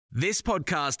This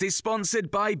podcast is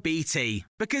sponsored by BT,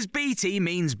 because BT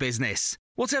means business.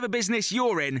 Whatever business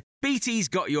you're in, BT's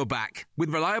got your back, with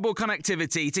reliable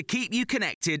connectivity to keep you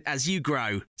connected as you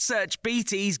grow. Search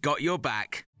BT's got your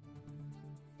back.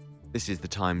 This is the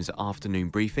Times afternoon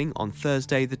briefing on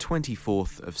Thursday, the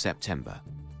 24th of September.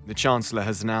 The Chancellor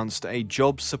has announced a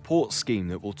job support scheme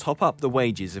that will top up the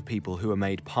wages of people who are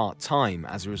made part-time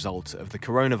as a result of the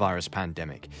coronavirus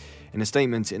pandemic. In a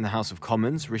statement in the House of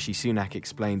Commons, Rishi Sunak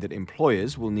explained that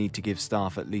employers will need to give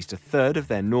staff at least a third of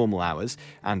their normal hours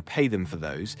and pay them for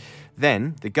those.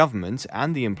 Then, the government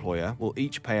and the employer will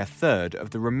each pay a third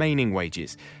of the remaining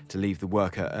wages to leave the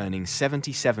worker earning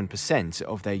 77%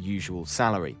 of their usual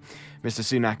salary. Mr.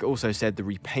 Sunak also said the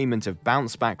repayment of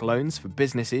bounce-back loans for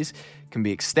businesses can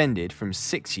be extended from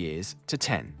 6 years to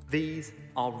 10. These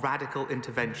are radical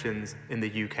interventions in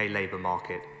the UK labour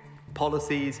market.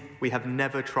 Policies we have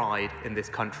never tried in this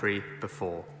country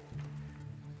before.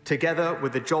 Together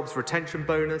with the jobs retention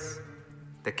bonus,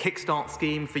 the Kickstart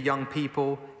scheme for young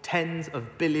people, tens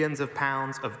of billions of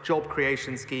pounds of job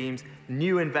creation schemes,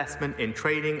 new investment in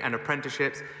training and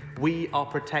apprenticeships, we are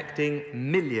protecting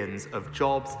millions of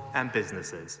jobs and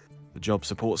businesses. The job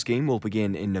support scheme will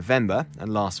begin in November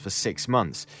and last for 6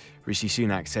 months. Rishi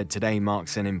Sunak said today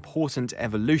marks an important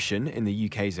evolution in the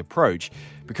UK's approach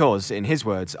because, in his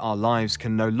words, our lives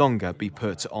can no longer be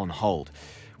put on hold.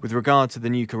 With regard to the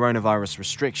new coronavirus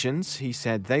restrictions, he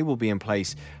said they will be in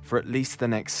place for at least the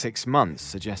next 6 months,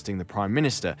 suggesting the Prime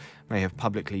Minister may have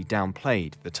publicly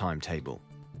downplayed the timetable.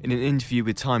 In an interview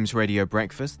with Times Radio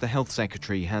Breakfast, the Health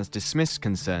Secretary has dismissed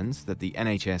concerns that the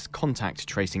NHS contact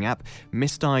tracing app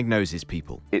misdiagnoses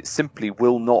people. It simply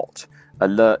will not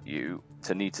alert you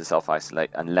to need to self-isolate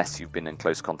unless you've been in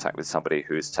close contact with somebody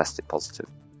who is tested positive.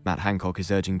 Matt Hancock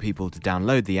is urging people to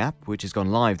download the app, which has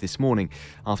gone live this morning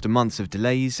after months of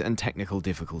delays and technical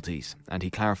difficulties. And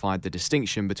he clarified the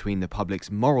distinction between the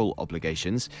public's moral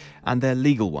obligations and their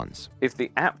legal ones. If the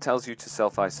app tells you to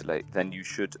self-isolate, then you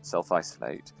should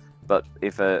self-isolate. But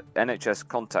if a NHS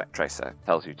contact tracer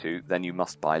tells you to, then you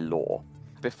must by law.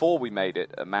 Before we made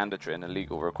it a mandatory and a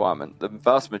legal requirement, the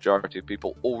vast majority of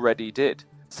people already did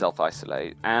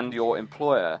self-isolate, and your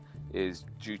employer is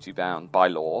duty-bound by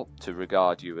law to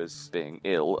regard you as being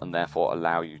ill and therefore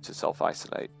allow you to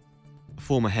self-isolate.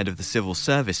 Former head of the civil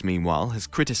service, meanwhile, has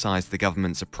criticised the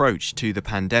government's approach to the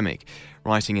pandemic.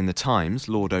 Writing in The Times,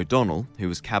 Lord O'Donnell, who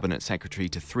was cabinet secretary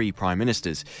to 3 prime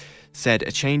ministers, said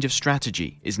a change of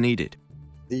strategy is needed.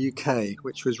 The UK,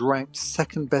 which was ranked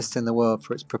second best in the world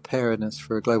for its preparedness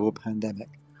for a global pandemic,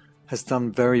 has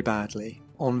done very badly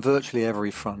on virtually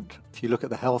every front. If you look at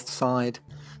the health side,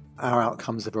 our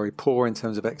outcomes are very poor in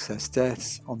terms of excess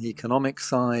deaths. On the economic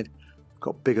side, we've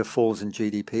got bigger falls in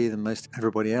GDP than most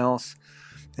everybody else.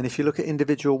 And if you look at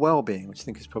individual well-being, which I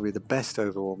think is probably the best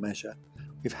overall measure,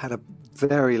 we've had a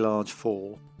very large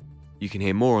fall. You can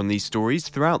hear more on these stories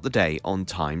throughout the day on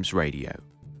Times Radio.